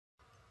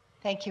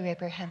Thank you,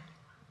 Abraham.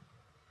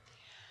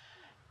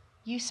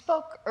 You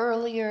spoke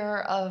earlier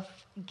of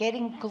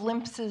getting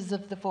glimpses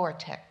of the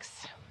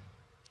vortex.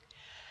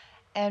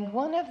 And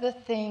one of the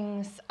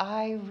things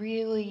I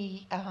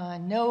really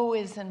know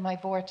is in my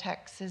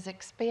vortex is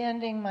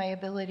expanding my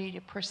ability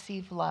to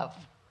perceive love.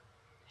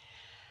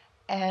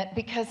 And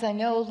because I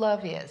know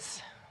love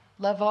is.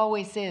 Love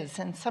always is.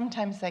 And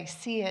sometimes I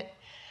see it,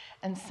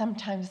 and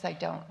sometimes I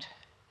don't.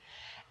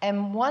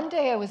 And one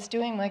day I was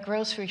doing my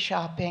grocery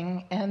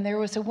shopping, and there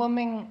was a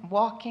woman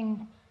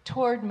walking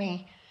toward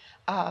me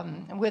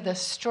with a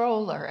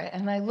stroller.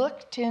 And I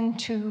looked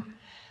into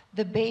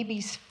the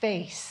baby's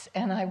face,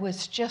 and I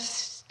was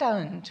just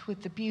stunned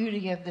with the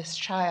beauty of this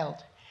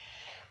child.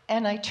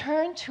 And I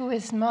turned to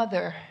his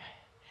mother,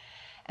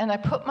 and I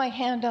put my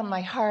hand on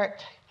my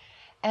heart,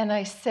 and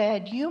I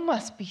said, "You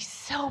must be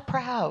so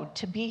proud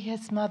to be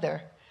his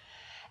mother."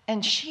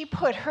 And she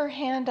put her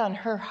hand on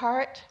her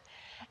heart,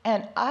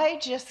 and I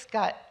just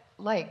got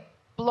like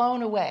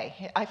blown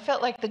away. I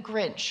felt like the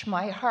Grinch.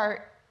 My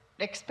heart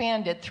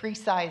expanded 3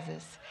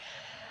 sizes.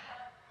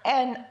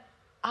 And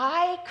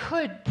I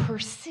could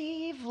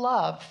perceive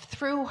love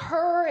through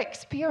her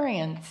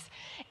experience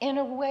in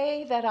a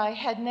way that I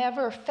had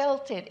never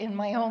felt it in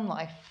my own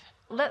life.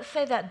 Let's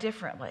say that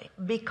differently.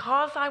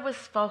 Because I was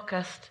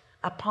focused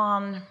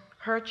upon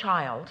her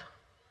child,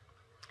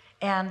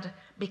 and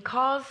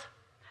because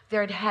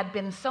there had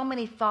been so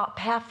many thought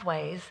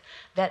pathways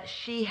that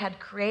she had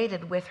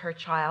created with her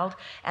child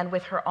and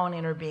with her own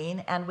inner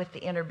being and with the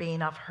inner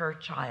being of her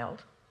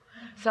child.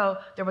 So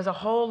there was a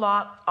whole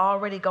lot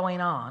already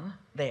going on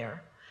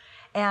there.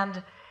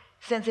 And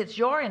since it's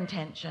your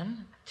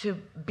intention to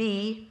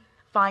be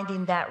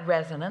finding that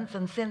resonance,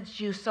 and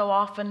since you so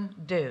often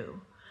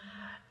do,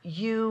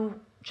 you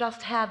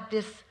just had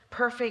this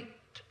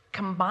perfect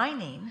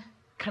combining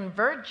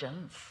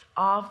convergence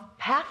of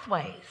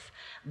pathways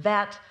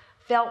that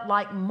felt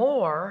like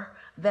more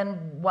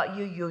than what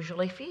you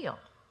usually feel.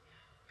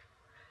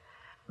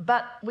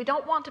 But we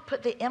don't want to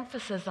put the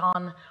emphasis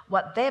on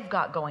what they've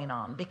got going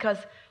on, because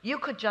you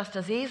could just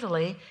as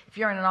easily, if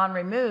you're in an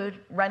ornery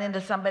mood, run into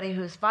somebody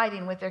who's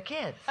fighting with their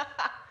kids.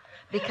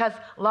 Because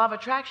law of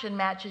attraction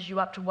matches you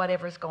up to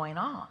whatever's going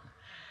on.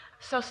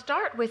 So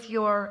start with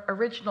your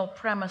original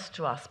premise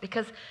to us,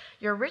 because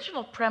your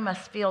original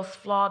premise feels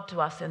flawed to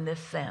us in this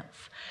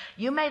sense.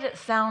 You made it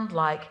sound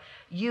like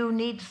you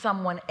need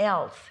someone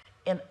else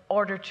in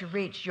order to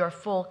reach your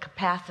full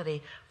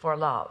capacity for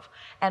love.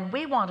 And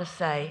we want to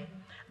say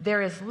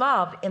there is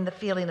love in the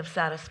feeling of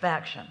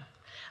satisfaction.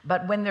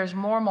 But when there's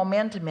more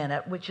momentum in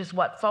it, which is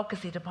what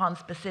focusing upon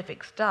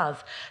specifics does,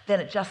 then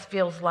it just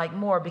feels like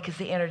more because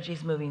the energy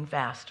is moving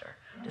faster.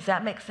 Does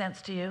that make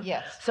sense to you?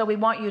 Yes. So we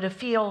want you to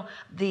feel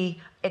the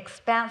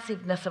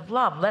expansiveness of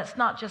love. Let's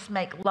not just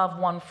make love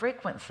one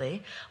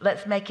frequency.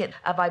 Let's make it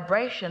a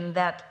vibration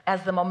that,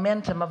 as the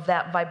momentum of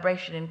that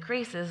vibration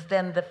increases,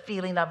 then the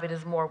feeling of it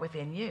is more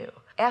within you.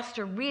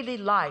 Esther really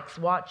likes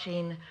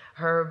watching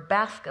her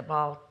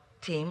basketball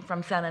team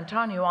from San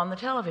Antonio on the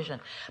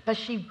television, but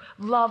she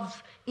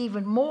loves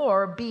even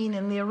more being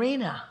in the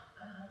arena,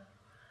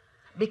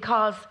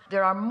 because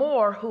there are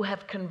more who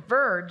have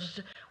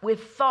converged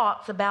with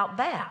thoughts about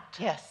that.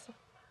 Yes,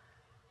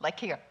 like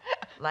here.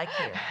 Like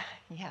here.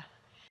 Yeah.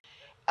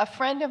 A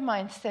friend of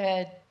mine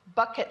said,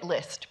 bucket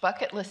list.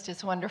 Bucket list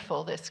is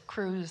wonderful. This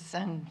cruise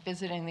and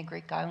visiting the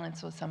Greek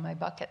islands was on my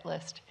bucket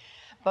list.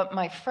 But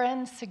my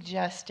friend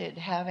suggested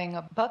having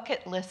a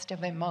bucket list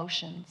of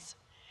emotions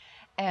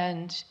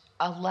and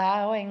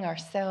allowing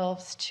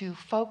ourselves to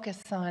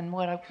focus on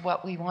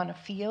what we want to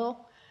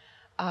feel.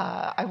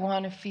 I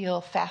want to feel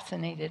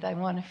fascinated. I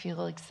want to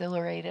feel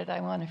exhilarated.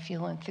 I want to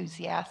feel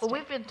enthusiastic. Well,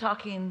 we've been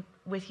talking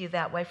with you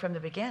that way from the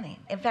beginning.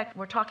 In fact,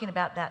 we're talking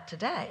about that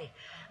today,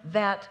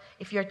 that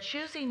if you're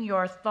choosing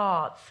your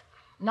thoughts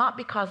not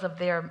because of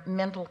their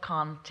mental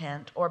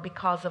content or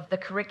because of the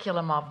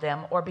curriculum of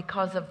them or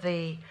because of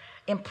the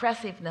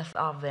impressiveness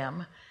of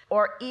them,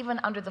 or even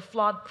under the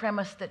flawed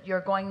premise that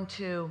you're going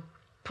to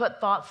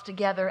put thoughts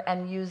together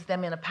and use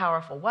them in a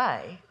powerful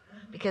way,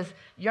 because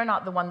you're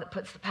not the one that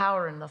puts the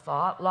power in the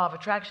thought. Law of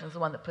attraction is the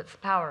one that puts the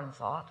power in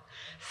thought.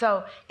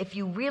 So if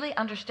you really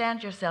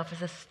understand yourself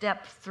as a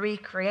step 3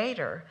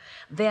 creator,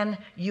 then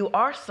you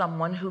are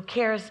someone who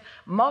cares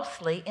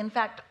mostly, in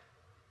fact,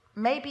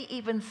 maybe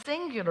even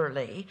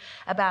singularly,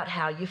 about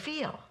how you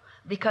feel.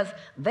 Because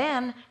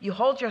then you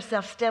hold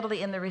yourself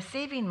steadily in the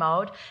receiving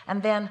mode,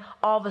 and then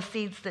all the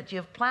seeds that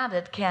you've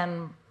planted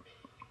can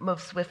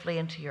move swiftly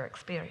into your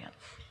experience.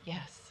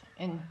 Yes,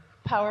 in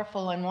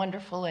powerful and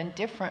wonderful in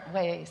different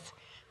ways.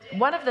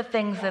 One of the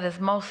things that is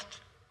most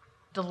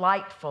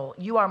delightful,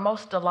 you are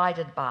most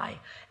delighted by,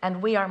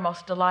 and we are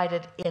most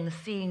delighted in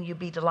seeing you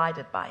be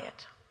delighted by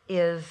it,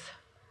 is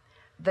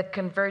the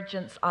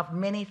convergence of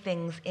many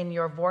things in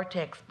your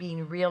vortex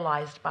being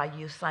realized by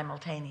you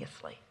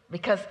simultaneously.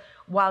 Because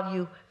while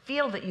you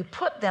feel that you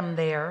put them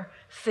there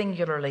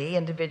singularly,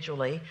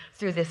 individually,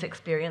 through this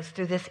experience,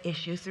 through this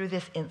issue, through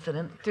this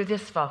incident, through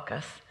this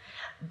focus,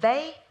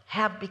 they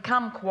have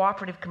become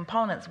cooperative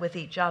components with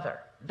each other.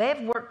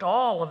 they've worked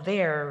all of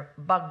their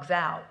bugs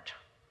out.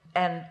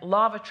 And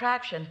law of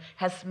attraction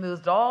has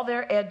smoothed all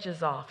their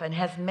edges off and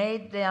has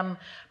made them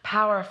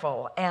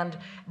powerful and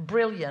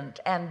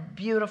brilliant and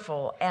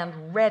beautiful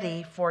and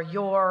ready for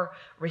your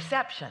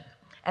reception.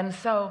 And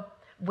so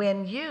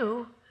when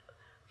you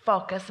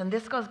focus, and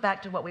this goes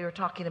back to what we were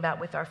talking about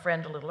with our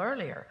friend a little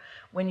earlier,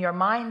 when your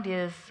mind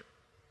is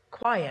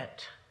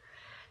quiet,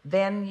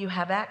 then you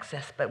have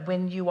access. But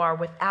when you are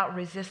without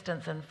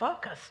resistance and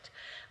focused,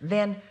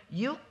 then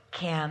you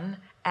can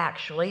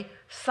actually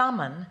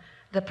summon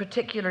the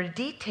particular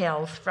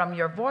details from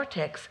your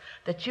vortex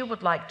that you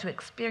would like to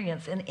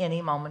experience in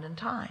any moment in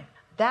time.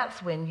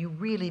 That's when you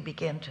really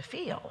begin to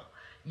feel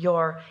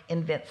your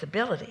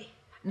invincibility.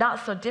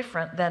 Not so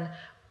different than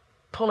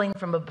pulling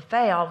from a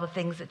buffet all the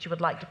things that you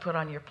would like to put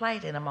on your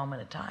plate in a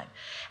moment in time.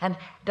 And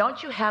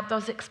don't you have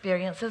those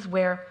experiences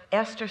where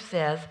Esther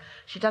says,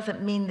 she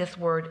doesn't mean this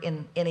word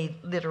in any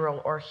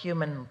literal or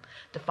human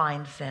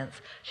defined sense.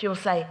 She will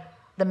say,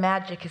 the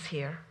magic is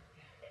here.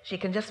 She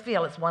can just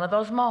feel it's one of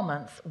those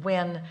moments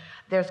when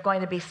there's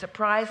going to be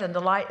surprise and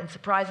delight and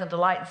surprise and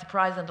delight and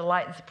surprise and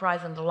delight and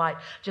surprise and delight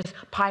just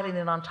piling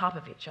in on top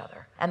of each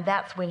other. And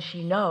that's when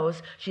she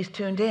knows she's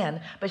tuned in,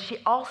 but she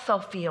also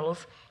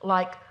feels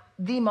like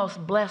the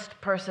most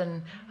blessed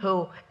person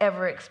who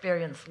ever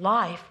experienced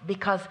life,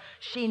 because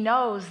she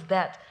knows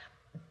that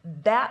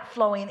that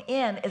flowing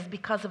in is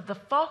because of the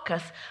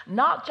focus,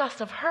 not just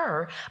of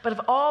her, but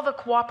of all the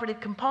cooperative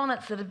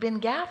components that have been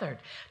gathered.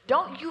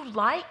 Don't you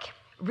like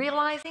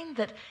realizing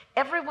that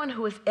everyone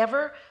who has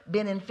ever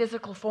been in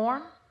physical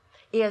form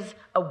is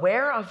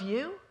aware of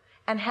you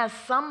and has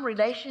some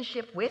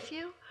relationship with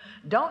you?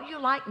 Don't you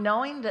like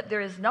knowing that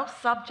there is no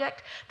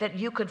subject that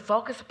you could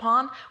focus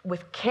upon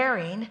with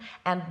caring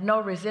and no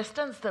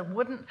resistance that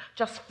wouldn't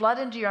just flood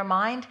into your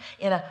mind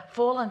in a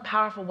full and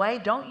powerful way?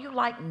 Don't you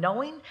like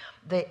knowing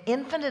the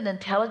infinite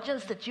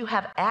intelligence that you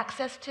have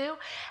access to?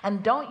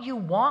 And don't you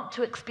want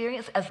to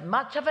experience as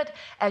much of it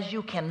as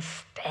you can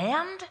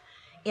stand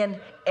in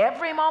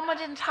every moment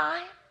in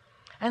time?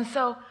 And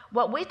so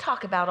what we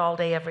talk about all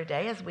day, every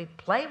day, as we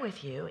play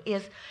with you,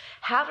 is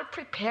how to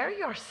prepare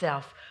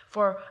yourself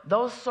for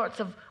those sorts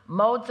of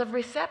modes of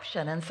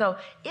reception. And so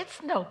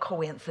it's no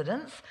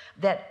coincidence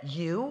that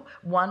you,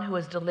 one who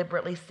is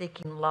deliberately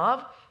seeking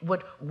love,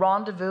 would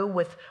rendezvous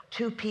with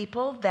two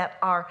people that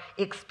are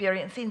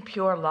experiencing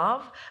pure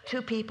love,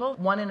 two people,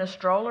 one in a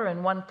stroller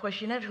and one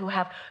pushing it, who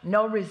have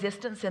no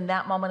resistance in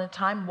that moment of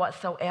time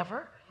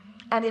whatsoever.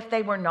 And if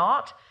they were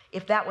not,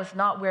 if that was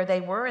not where they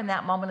were in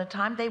that moment of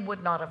time, they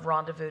would not have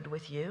rendezvoused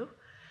with you.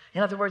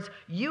 In other words,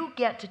 you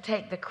get to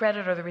take the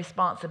credit or the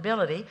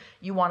responsibility.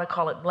 You want to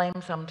call it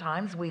blame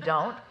sometimes, we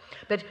don't.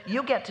 But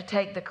you get to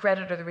take the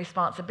credit or the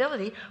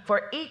responsibility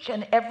for each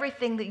and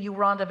everything that you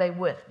rendezvous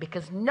with,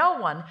 because no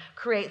one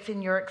creates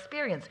in your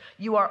experience.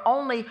 You are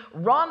only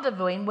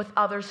rendezvousing with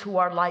others who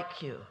are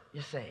like you,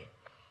 you see.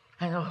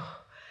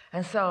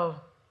 And so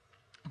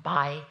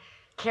by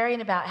caring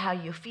about how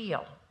you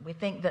feel, we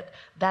think that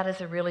that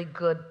is a really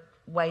good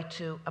way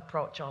to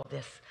approach all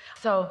this.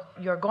 So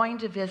you're going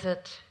to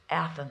visit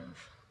Athens,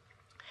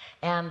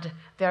 and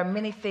there are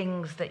many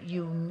things that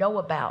you know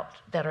about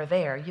that are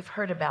there. You've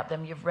heard about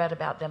them, you've read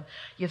about them,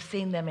 you've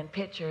seen them in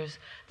pictures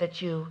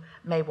that you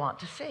may want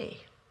to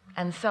see.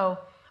 And so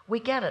we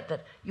get it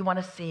that you want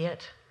to see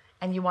it,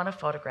 and you want to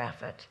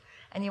photograph it,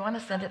 and you want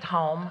to send it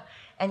home,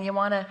 and you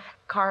want to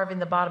carve in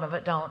the bottom of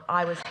it, don't,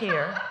 I was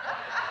here.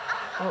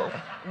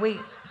 We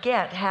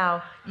get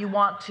how you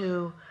want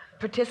to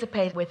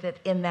participate with it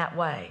in that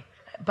way.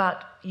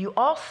 But you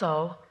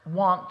also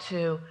want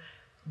to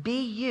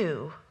be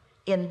you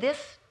in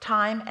this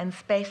time and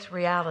space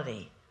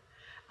reality,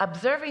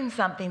 observing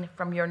something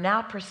from your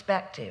now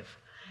perspective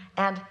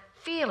and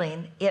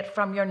feeling it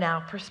from your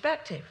now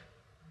perspective.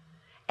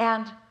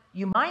 And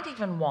you might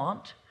even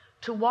want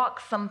to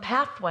walk some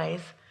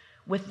pathways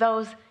with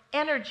those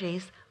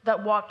energies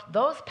that walked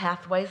those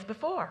pathways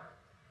before.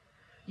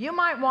 You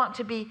might want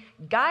to be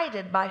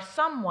guided by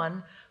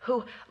someone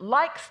who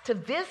likes to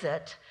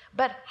visit,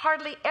 but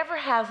hardly ever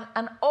has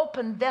an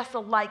open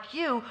vessel like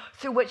you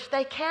through which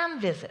they can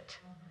visit.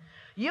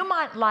 You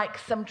might like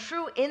some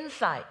true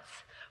insights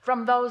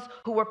from those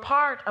who were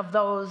part of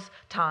those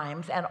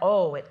times, and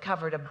it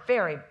covered a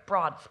very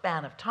broad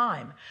span of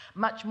time,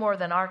 much more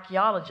than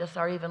archaeologists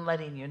are even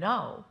letting you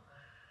know.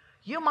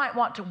 You might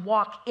want to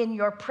walk in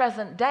your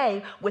present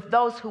day with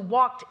those who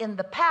walked in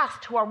the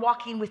past, who are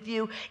walking with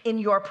you in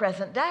your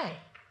present day.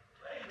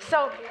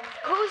 So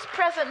whose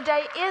present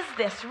day is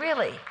this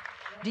really?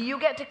 Do you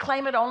get to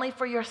claim it only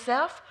for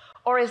yourself?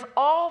 Or is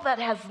all that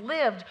has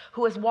lived,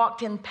 who has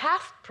walked in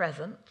past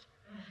present,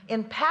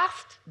 in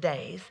past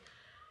days,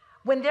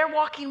 when they're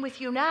walking with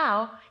you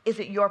now, is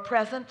it your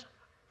presence,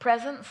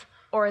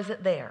 or is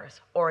it theirs?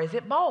 Or is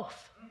it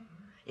both?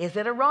 Is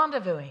it a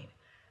rendezvousing?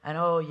 And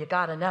you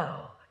gotta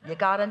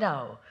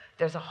know,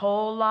 there's a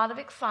whole lot of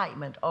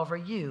excitement over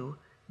you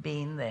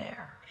being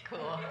there. Cool.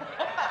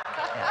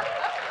 Yeah.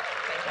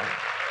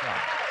 Yeah.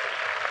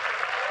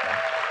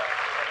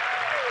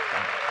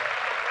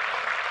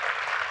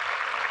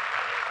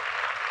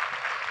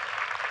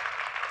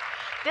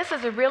 This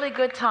is a really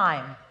good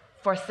time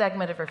for a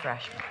segment of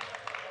refreshment.